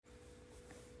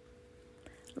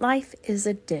Life is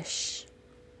a dish.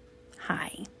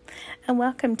 Hi, and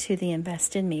welcome to the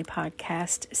Invest in Me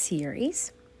podcast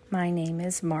series. My name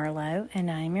is Marlo,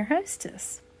 and I am your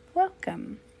hostess.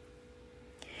 Welcome.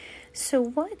 So,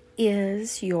 what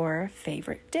is your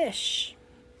favorite dish?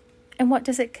 And what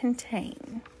does it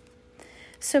contain?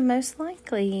 So, most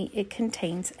likely it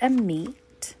contains a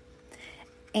meat.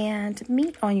 And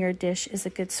meat on your dish is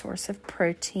a good source of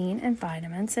protein and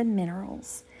vitamins and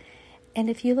minerals. And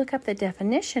if you look up the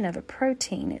definition of a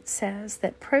protein, it says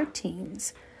that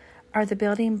proteins are the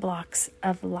building blocks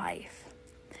of life.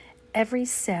 Every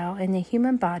cell in the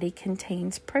human body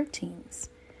contains proteins.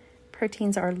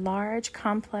 Proteins are large,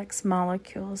 complex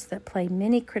molecules that play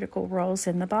many critical roles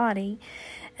in the body,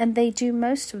 and they do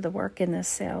most of the work in the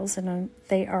cells, and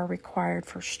they are required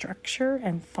for structure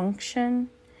and function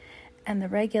and the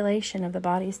regulation of the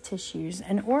body's tissues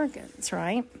and organs,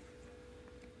 right?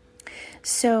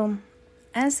 So,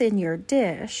 as in your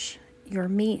dish, your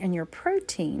meat and your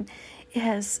protein, it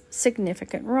has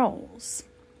significant roles,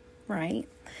 right?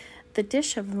 The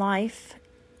dish of life,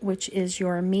 which is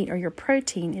your meat or your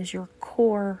protein, is your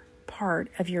core part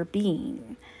of your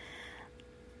being.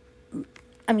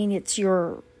 I mean, it's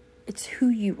who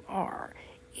you are.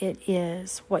 It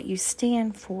is what you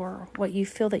stand for, what you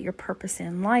feel that your purpose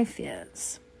in life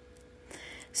is.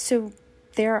 So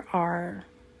there are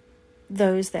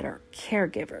those that are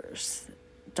caregivers,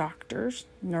 doctors,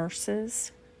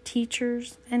 nurses,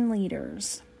 teachers, and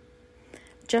leaders.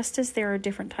 Just as there are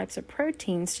different types of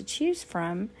proteins to choose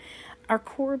from, our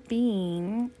core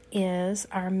being is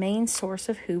our main source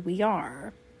of who we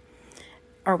are.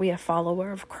 Are we a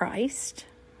follower of Christ?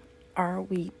 Are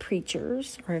we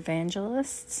preachers or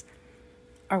evangelists?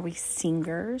 Are we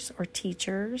singers or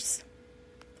teachers?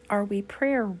 Are we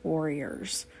prayer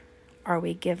warriors? Are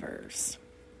we givers?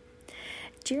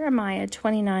 Jeremiah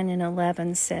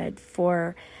 29:11 said,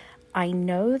 "For I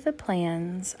know the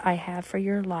plans I have for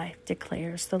your life,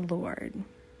 declares the Lord."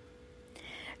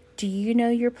 Do you know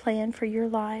your plan for your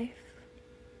life?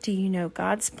 Do you know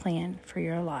God's plan for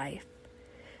your life?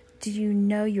 Do you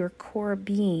know your core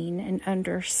being and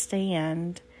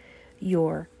understand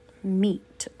your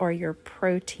meat or your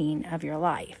protein of your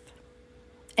life?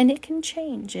 And it can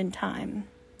change in time.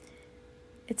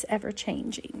 It's ever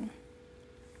changing.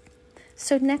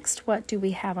 So next, what do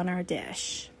we have on our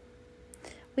dish?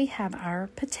 We have our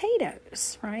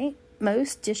potatoes, right?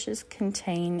 Most dishes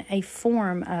contain a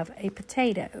form of a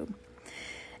potato.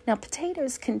 Now,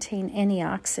 potatoes contain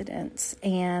antioxidants,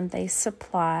 and they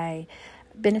supply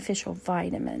beneficial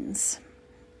vitamins.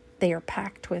 They are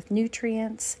packed with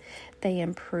nutrients.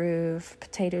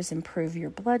 Potatoes improve your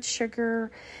blood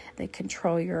sugar. They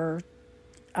control your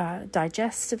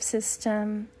digestive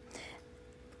system.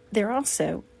 They're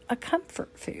also a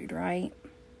comfort food, right?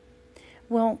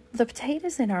 Well, the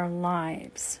potatoes in our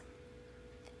lives,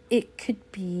 it could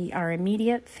be our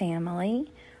immediate family,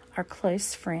 our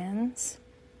close friends.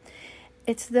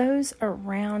 It's those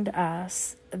around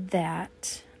us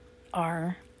that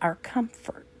are our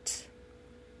comfort.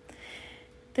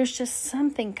 There's just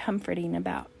something comforting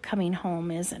about coming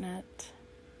home, isn't it?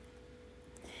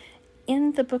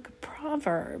 In the book of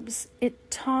Proverbs, it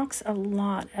talks a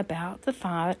lot about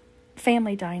the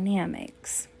family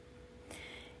dynamics.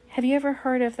 Have you ever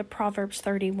heard of the Proverbs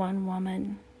 31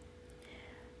 woman?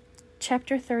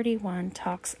 Chapter 31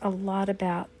 talks a lot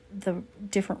about the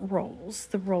different roles,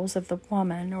 the roles of the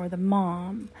woman or the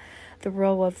mom, the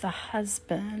role of the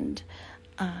husband,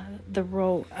 the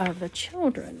role of the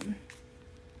children.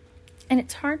 And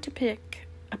it's hard to pick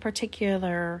a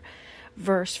particular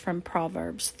verse from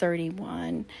Proverbs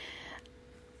 31.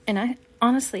 And I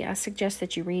suggest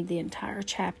that you read the entire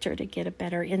chapter to get a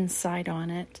better insight on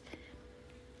it.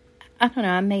 I don't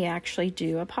know, I may actually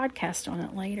do a podcast on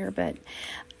it later, but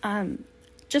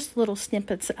just little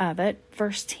snippets of it.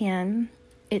 Verse 10,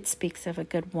 it speaks of a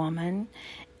good woman,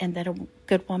 and that a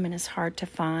good woman is hard to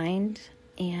find,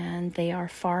 and they are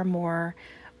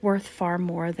worth far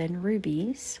more than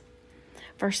rubies.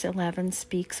 Verse 11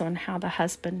 speaks on how the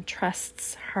husband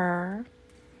trusts her.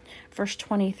 Verse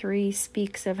 23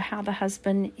 speaks of how the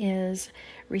husband is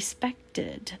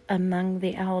respected among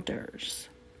the elders.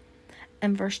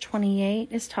 And verse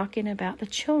 28 is talking about the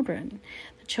children.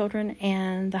 The children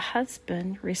and the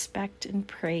husband respect and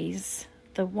praise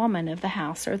the woman of the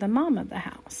house or the mom of the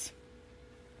house.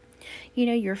 You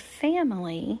know, your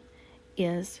family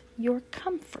is your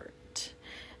comfort.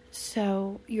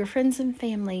 So your friends and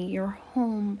family, your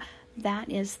home, that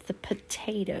is the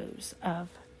potatoes of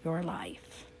your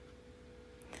life.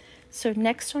 So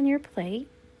next on your plate,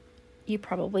 you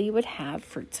probably would have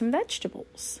fruits and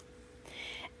vegetables.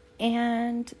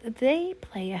 and they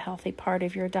play a healthy part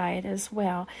of your diet as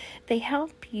well. They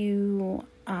help you,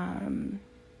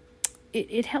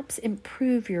 it helps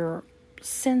improve your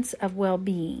sense of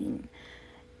well-being.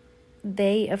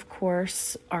 They, of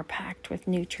course, are packed with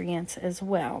nutrients as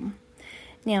well.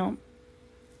 Now,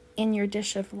 in your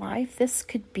dish of life, this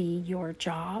could be your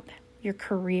job, your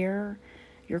career,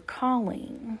 your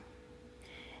calling.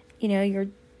 Your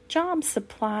job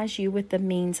supplies you with the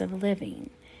means of living.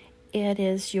 It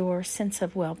is your sense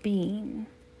of well-being.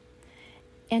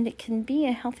 And it can be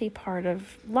a healthy part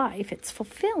of life. It's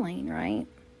fulfilling, right?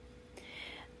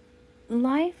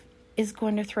 Life is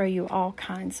going to throw you all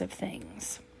kinds of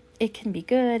things. It can be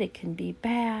good, it can be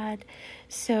bad.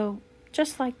 So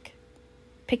just like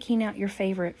picking out your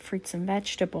favorite fruits and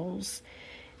vegetables,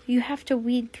 you have to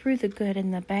weed through the good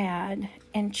and the bad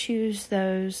and choose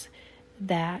those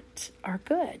that are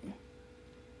good.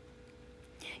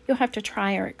 You'll have to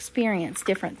try or experience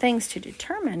different things to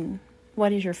determine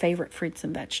what is your favorite fruits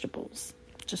and vegetables,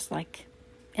 just like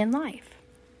in life.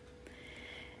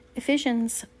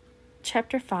 Ephesians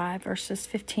chapter 5, verses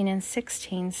 15 and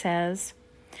 16 says,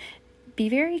 "Be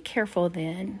very careful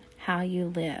then how you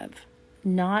live,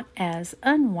 not as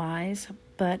unwise,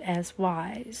 but as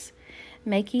wise,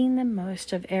 making the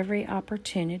most of every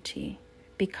opportunity,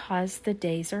 because the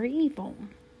days are evil."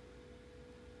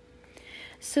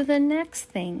 So the next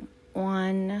thing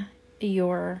on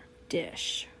your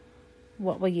dish,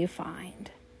 what will you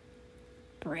find?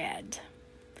 Bread.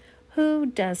 Who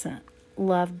doesn't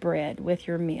love bread with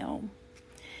your meal?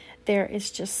 There is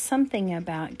just something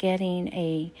about getting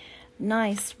a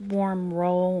nice warm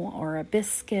roll or a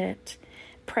biscuit,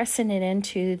 pressing it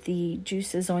into the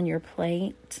juices on your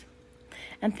plate,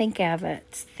 and think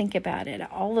about it,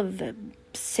 all of the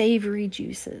savory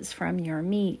juices from your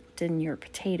meat and your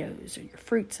potatoes or your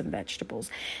fruits and vegetables,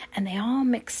 and they all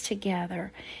mix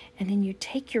together. And then you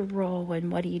take your roll,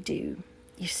 and what do?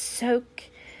 You soak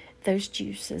those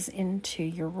juices into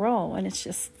your roll, and it's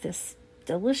just this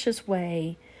delicious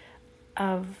way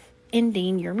of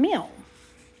ending your meal.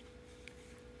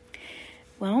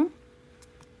 Well,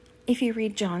 if you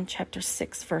read John chapter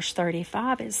 6, verse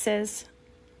 35, it says,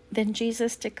 "Then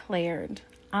Jesus declared,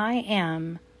 'I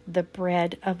am the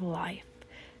bread of life.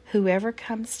 Whoever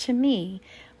comes to me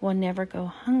will never go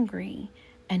hungry,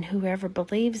 and whoever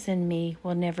believes in me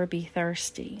will never be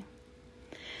thirsty.'"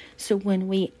 So when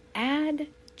we add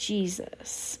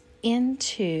Jesus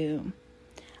into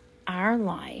our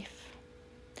life,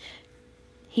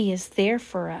 He is there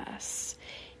for us.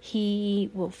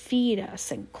 He will feed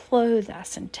us and clothe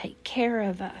us and take care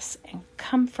of us and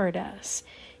comfort us.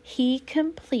 He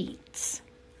completes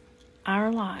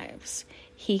our lives.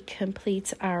 He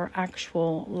completes our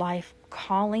actual life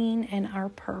calling and our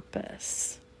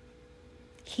purpose.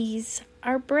 He's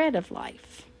our bread of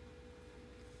life.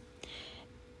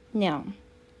 Now,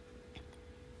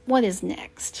 what is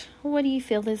next? What do you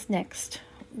feel is next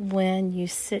when you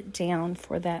sit down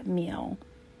for that meal?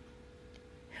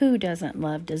 Who doesn't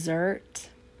love dessert?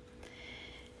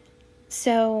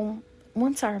 So,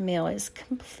 once our meal is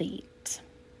complete,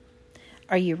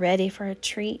 are you ready for a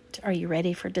treat? Are you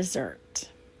ready for dessert?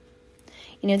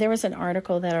 There was an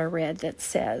article that I read that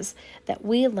says that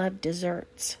we love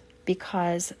desserts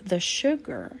because the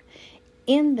sugar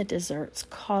in the desserts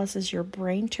causes your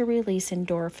brain to release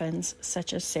endorphins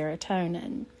such as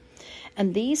serotonin.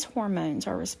 And these hormones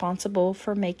are responsible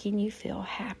for making you feel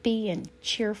happy and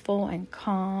cheerful and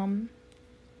calm.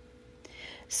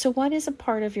 So what is a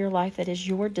part of your life that is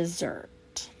your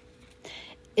dessert?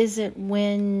 Is it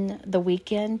when the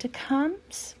weekend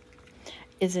comes?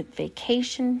 Is it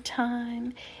vacation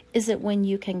time? Is it when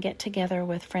you can get together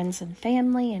with friends and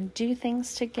family and do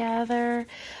things together?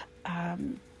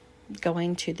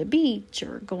 Going to the beach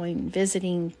or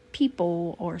visiting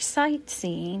people or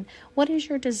sightseeing? What is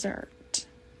your dessert?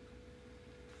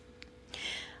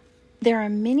 There are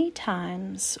many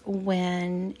times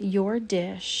when your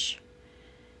dish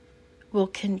will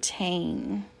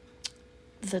contain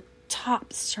the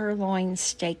top sirloin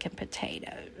steak and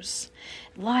potatoes.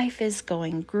 Life is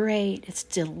going great. It's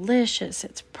delicious.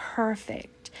 It's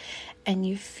perfect. And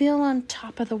you feel on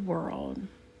top of the world.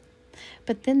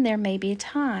 But then there may be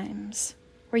times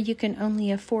where you can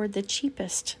only afford the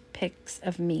cheapest picks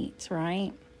of meats,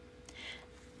 right?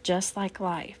 Just like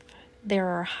life. There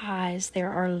are highs,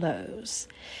 there are lows.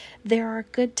 There are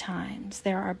good times,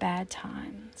 there are bad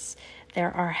times.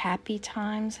 There are happy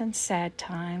times and sad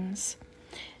times.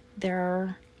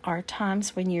 There are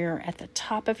times when you're at the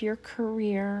top of your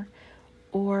career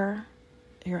or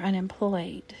you're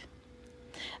unemployed.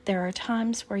 There are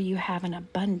times where you have an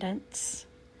abundance,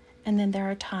 and then there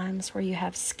are times where you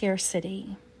have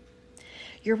scarcity.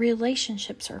 Your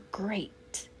relationships are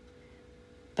great,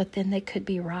 but then they could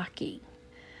be rocky.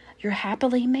 You're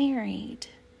happily married,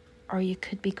 or you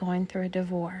could be going through a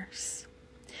divorce.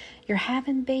 You're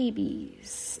having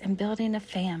babies and building a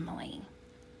family,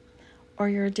 or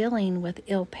you're dealing with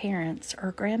ill parents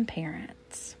or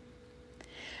grandparents.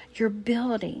 You're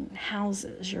building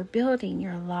houses, you're building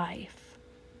your life,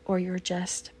 or you're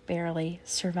just barely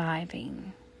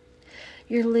surviving.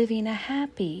 You're living a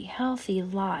happy, healthy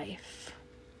life,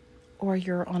 or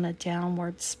you're on a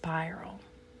downward spiral.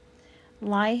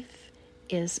 Life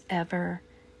is ever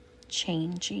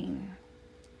changing.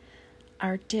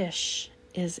 Our dish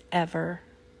is ever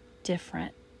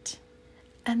different,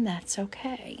 and that's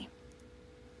okay.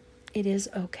 It is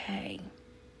okay.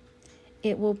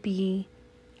 It will be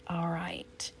all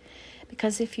right.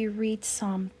 Because if you read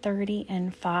Psalm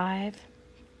 30:5,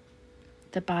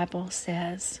 the Bible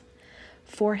says,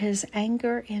 "For his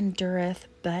anger endureth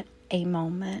but a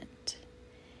moment.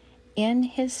 In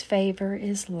his favor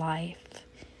is life.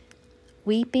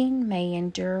 Weeping may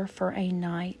endure for a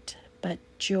night, but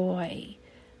joy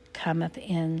cometh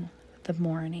in the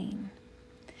morning."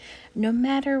 No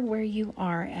matter where you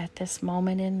are at this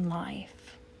moment in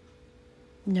life,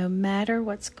 no matter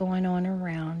what's going on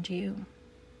around you,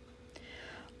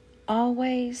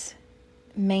 always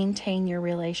maintain your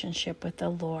relationship with the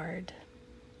Lord,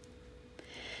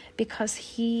 because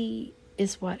He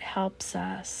is what helps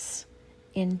us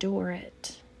endure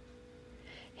it.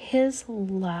 His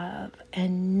love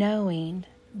and knowing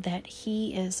that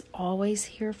He is always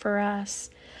here for us,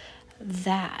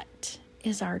 that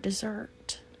is our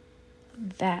dessert.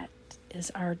 That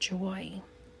is our joy.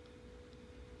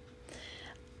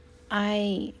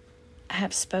 I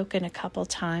have spoken a couple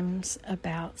times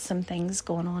about some things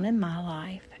going on in my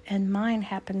life, and mine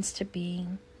happens to be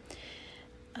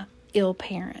ill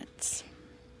parents.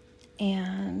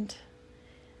 And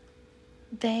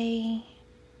they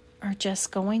are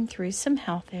just going through some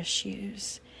health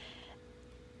issues.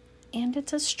 And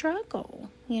it's a struggle,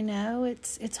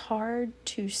 it's hard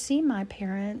to see my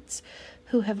parents,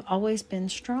 who have always been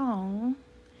strong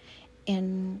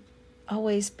and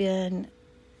always been,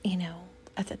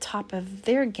 at the top of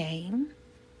their game,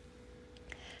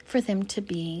 for them to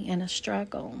be in a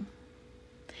struggle.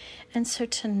 And so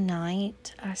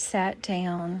tonight I sat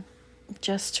down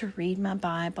just to read my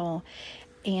Bible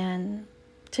and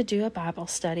to do a Bible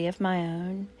study of my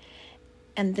own.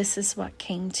 And this is what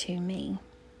came to me.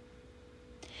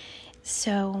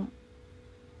 So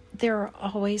there are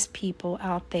always people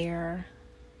out there.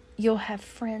 You'll have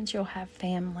friends, you'll have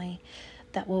family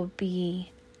that will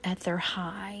be at their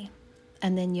high,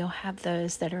 and then you'll have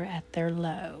those that are at their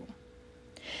low.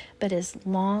 But as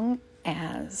long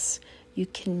as you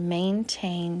can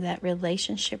maintain that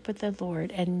relationship with the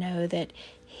Lord and know that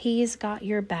He's got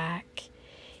your back,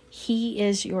 He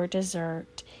is your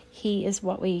dessert, He is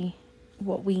what we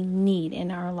need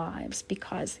in our lives,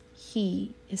 because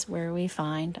He is where we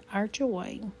find our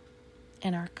joy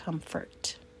and our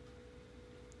comfort.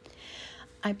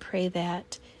 I pray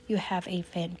that you have a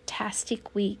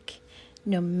fantastic week,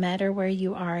 no matter where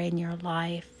you are in your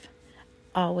life.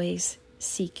 Always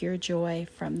seek your joy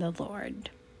from the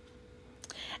Lord.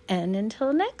 And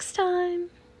until next time,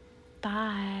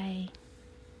 bye.